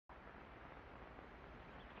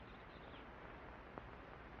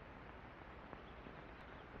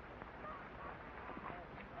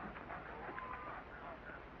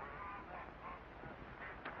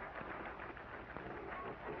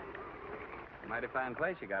Mighty fine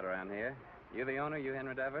place you got around here. You the owner, you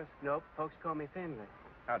Henry Devers? Nope, folks call me Finley.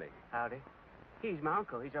 Howdy. Howdy. He's my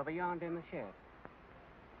uncle. He's over yonder in the shed.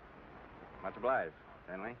 Much obliged,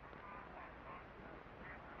 Finley.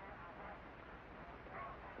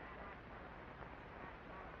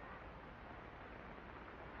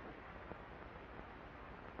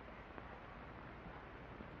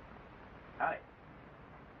 Howdy.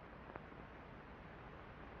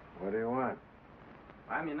 What do you want?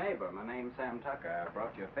 I'm your neighbor. My name's Sam Tucker. I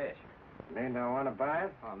brought you a fish. Mean don't want to buy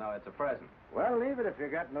it? Oh, no, it's a present. Well, leave it if you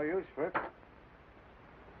got no use for it.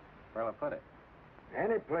 Where'll I put it?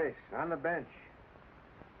 Any place, on the bench.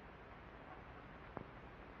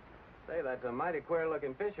 Say, that's a mighty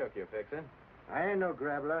queer-looking fish hook you're fixing. I ain't no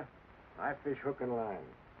grabbler. I fish hook and line.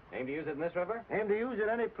 Aim to use it in this river? Aim to use it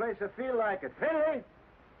any place I feel like it. Finley!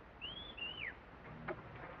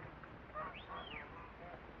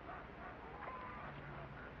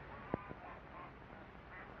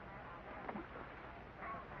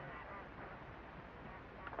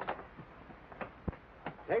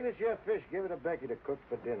 Take this here fish, give it to Becky to cook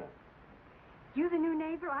for dinner. You the new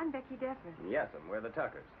neighbor? I'm Becky Devers. Yes'm, we're the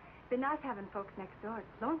Tuckers. Been nice having folks next door.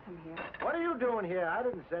 It's lonesome here. What are you doing here? I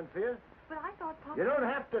didn't send for you. But I thought Papa... You don't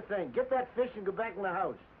have to think. Get that fish and go back in the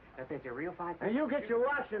house. That fish a real fine fish. And you get your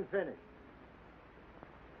washing finished.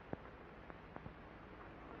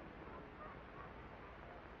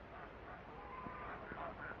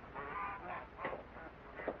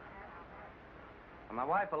 My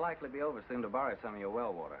wife will likely be over soon to borrow some of your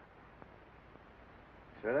well water.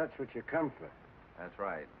 So that's what you come for. That's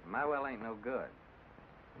right. My well ain't no good.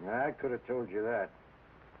 I could have told you that.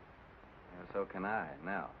 Yeah, so can I,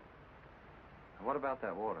 now. What about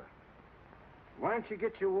that water? Why don't you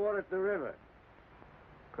get your water at the river?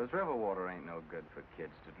 'Cause river water ain't no good for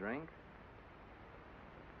kids to drink.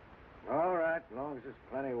 All right, as long as there's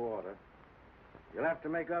plenty of water. You'll have to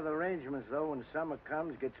make other arrangements, though, when summer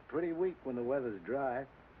comes. Gets pretty weak when the weather's dry.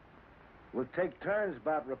 We'll take turns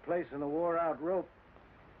about replacing the wore-out rope.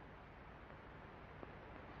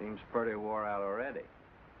 Seems pretty wore out already.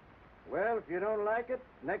 Well, if you don't like it,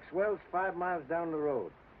 next well's 5 miles down the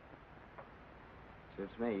road.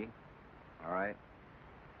 Suits me. All right.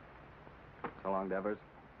 So long, Devers.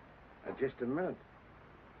 Just a minute.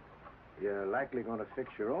 You're likely going to fix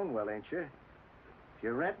your own well, ain't you? If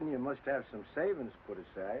you're renting, you must have some savings put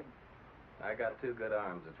aside. I got 2 good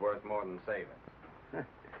arms. It's worth more than savings.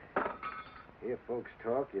 Hear folks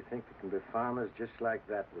talk, you think they can be farmers just like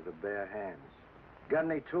that with their bare hands. Got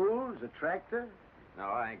any tools, a tractor? No,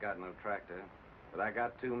 I ain't got no tractor. But I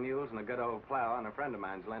got 2 mules and a good old plow, and a friend of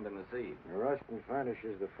mine's lending the seed. Rustin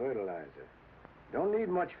furnishes the fertilizer. Don't need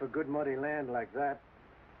much for good muddy land like that.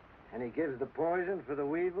 And he gives the poison for the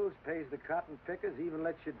weevils, pays the cotton pickers, even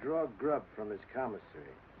lets you draw grub from his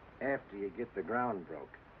commissary after you get the ground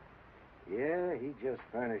broke. Yeah, he just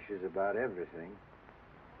furnishes about everything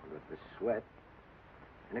but the sweat.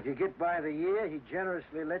 And if you get by the year, he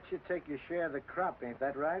generously lets you take your share of the crop, ain't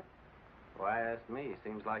that right? Why ask me?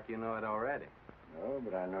 Seems like you know it already. No,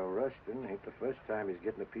 but I know Rustin. Ain't the first time he's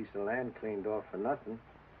getting a piece of land cleaned off for nothing.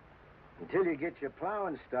 Until you get your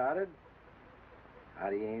plowing started, how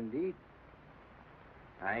do you aim to eat?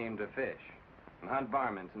 I aim to fish and hunt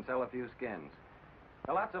varmints and sell a few skins.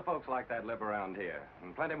 Now, lots of folks like that live around here,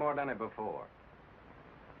 and plenty more done it before.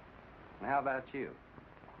 And how about you?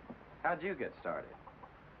 How'd you get started?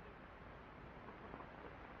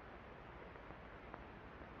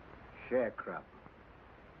 Sharecrop.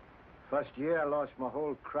 First year, I lost my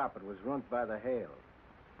whole crop. It was ruined by the hail.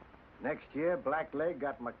 Next year, Blackleg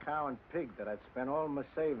got my cow and pig that I'd spent all my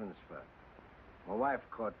savings for. My wife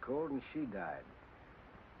caught cold and she died.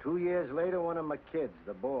 2 years later, one of my kids,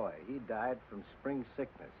 the boy, he died from spring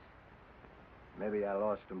sickness. Maybe I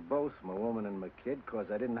lost them both, my woman and my kid, 'cause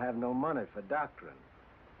I didn't have no money for doctoring.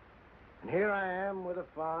 And here I am with a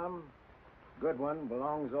farm. Good one,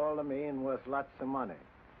 belongs all to me and worth lots of money.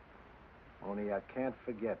 Only I can't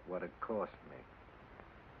forget what it cost me.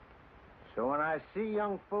 So when I see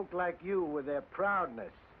young folk like you with their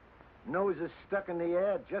proudness, noses stuck in the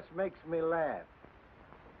air, it just makes me laugh.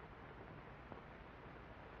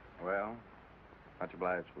 Well, much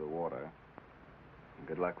obliged for the water. And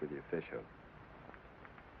good luck with your fish hook.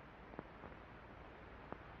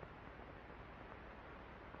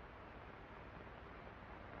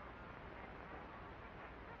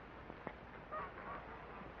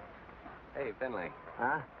 Hey, Finley.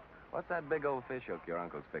 Huh? What's that big old fish hook your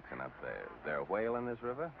uncle's fixing up there? Is there a whale in this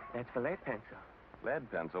river? That's for lead pencil. Lead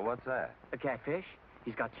pencil? What's that? A catfish.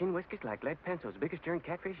 He's got chin whiskers like lead pencils. Biggest darn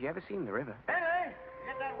catfish you ever seen in the river. Henry,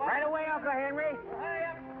 get that water. Right away, Uncle Henry. Hurry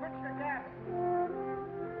up, fix your cabin.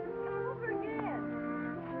 Don't forget.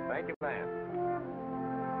 Make it land.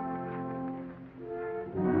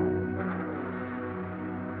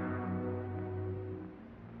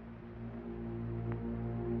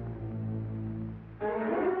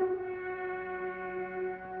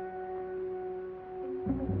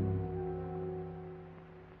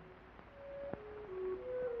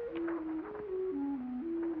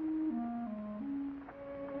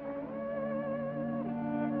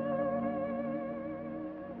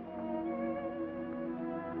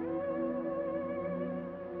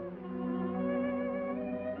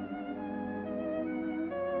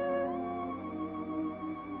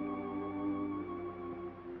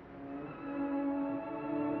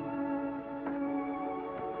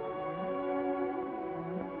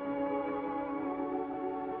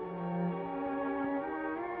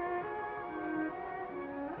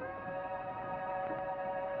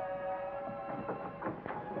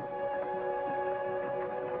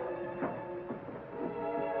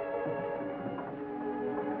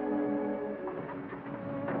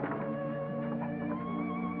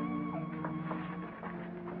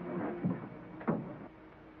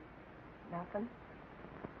 Nothing?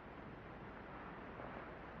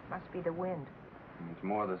 Must be the wind. It's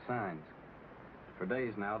more the signs. For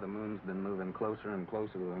days now, the moon's been moving closer and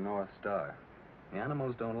closer to the North Star. The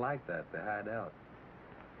animals don't like that. They hide out.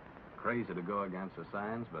 Crazy to go against the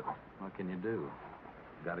signs, but what can you do?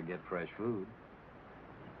 Got to get fresh food.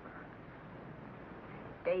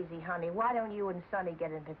 Daisy, honey, why don't you and Sonny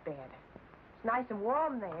get into bed? It's nice and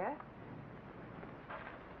warm there.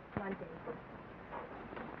 Come on, Daisy.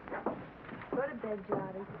 Go to bed,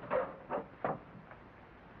 Johnny.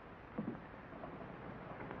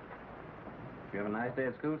 You have a nice day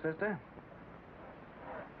at school, sister?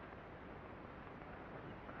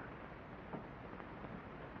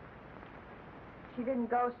 She didn't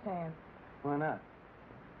go, Sam. Why not?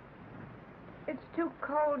 It's too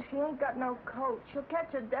cold. She ain't got no coat. She'll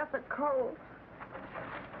catch a death of cold.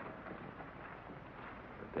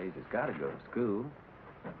 But Daisy's got to go to school.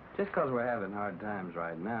 Just 'cause we're having hard times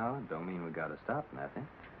right now, don't mean we got to stop nothing.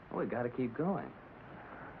 We got to keep going.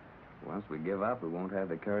 Once we give up, we won't have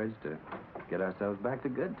the courage to get ourselves back to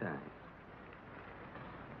good times.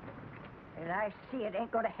 And I see it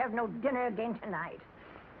ain't going to have no dinner again tonight.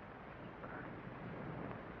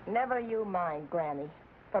 Never you mind, Granny.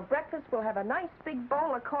 For breakfast, we'll have a nice big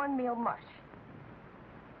bowl of cornmeal mush.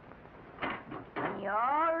 When you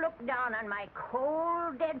all look down on my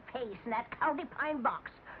cold, dead face in that county pine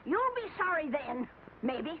box, you'll be sorry then,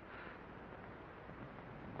 maybe.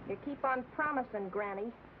 You keep on promising,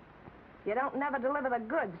 Granny. You don't never deliver the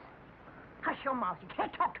goods. Hush your mouth. You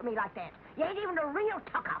can't talk to me like that. You ain't even a real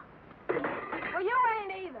tucker. Well, you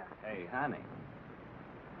ain't either. Hey, honey.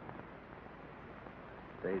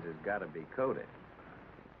 Daisy's got to be coated.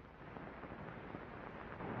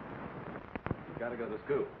 You got to go to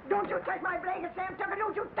school. Don't you touch my blanket, Sam Tucker.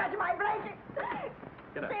 Don't you touch my blanket.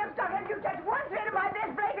 Get up. Sam Tucker, if you touch one thread of my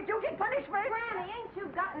best blanket, you get punishment. Granny, ain't you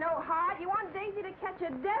got no heart? You want Daisy to catch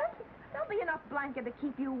a death? There'll be enough blanket to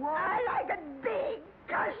keep you warm. I like a big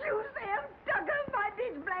cuss you, Sam Tucker. My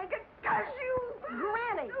big blanket cuss you.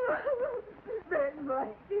 Granny. Big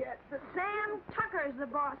blanket. Sam Tucker's the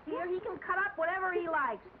boss here. He can cut up whatever he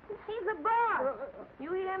likes. He's the boss.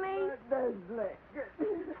 You hear me? Big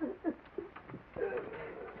blanket.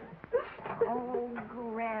 Oh,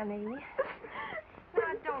 Granny.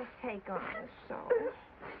 Now, don't take on so.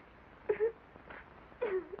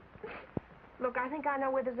 Look, I think I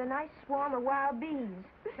know where there's a nice swarm of wild bees.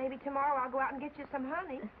 Maybe tomorrow I'll go out and get you some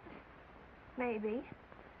honey. Maybe.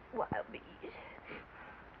 Wild bees.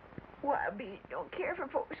 Wild bees don't care for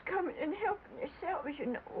folks coming and helping themselves, you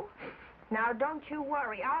know. Now, don't you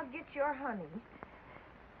worry. I'll get your honey.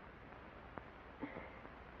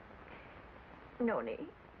 Noni,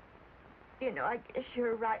 you know, I guess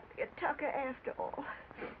you're right to be a tucker after all.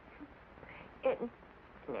 And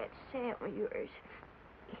that Sam of yours,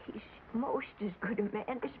 he's most as good a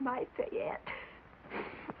man as my Fayette.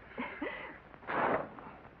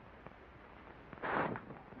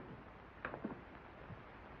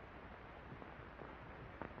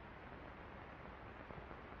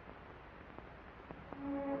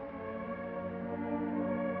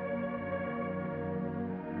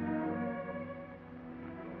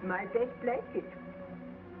 My best blanket.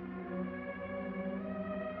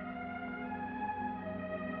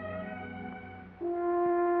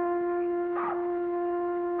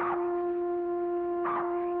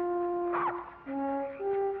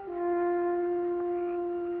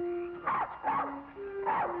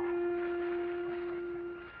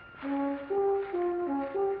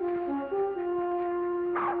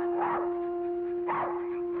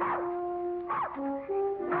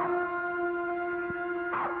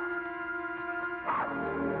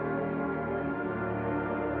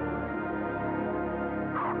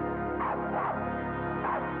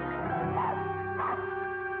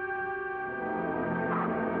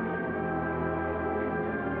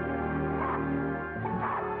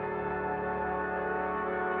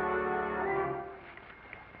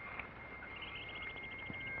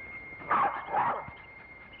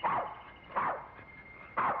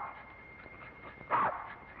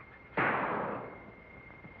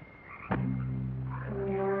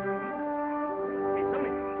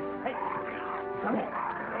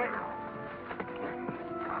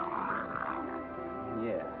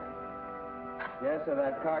 of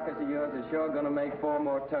that carcass of yours is sure gonna make 4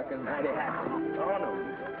 more tuckers mighty happy. Oh, no.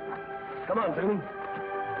 Come on, Zuni.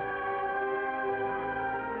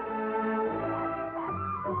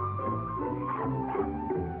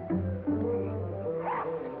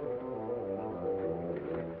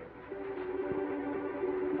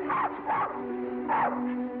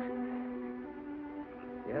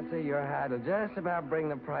 Yes, sir, your hide will just about bring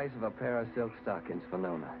the price of a pair of silk stockings for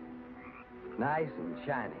Nona. Nice and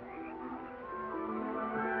shiny.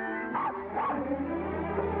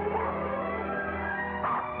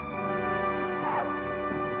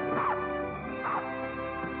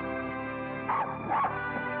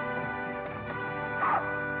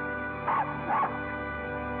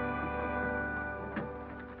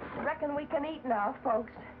 Reckon we can eat now,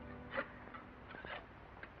 folks.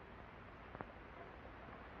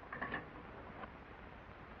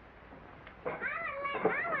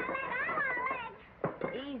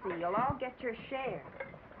 Easy, you'll all get your share.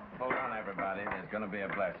 Hold on, everybody. There's gonna be a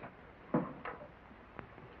blessing.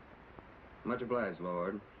 Much obliged,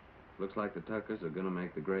 Lord. Looks like the tuckers are gonna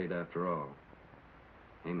make the grade after all.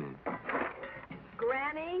 Amen.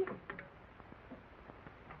 Granny?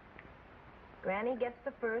 Granny gets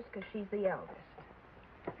the first because she's the eldest.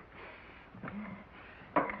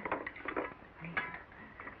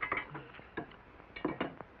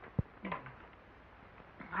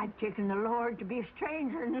 I've taken the Lord to be a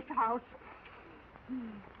stranger in this house.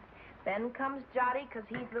 Then comes Jotty because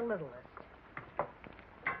he's the littlest.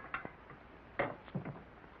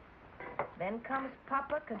 Then comes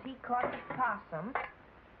Papa because he caught the possum.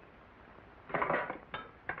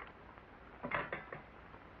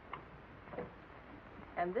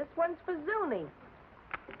 And this one's for Zuni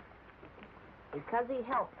because he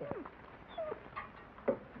helped him.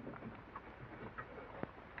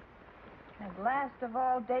 And last of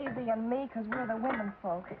all, Daisy and me because we're the women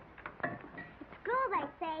folk. At school, they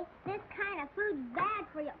say this kind of food's bad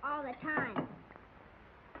for you all the time.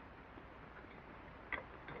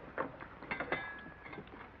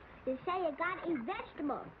 They say you gotta eat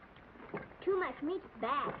vegetables. Too much meat's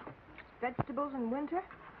bad. Vegetables in winter?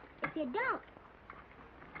 If you don't,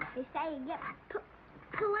 they say you get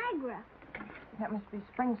pellagra. That must be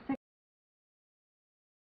spring sickness.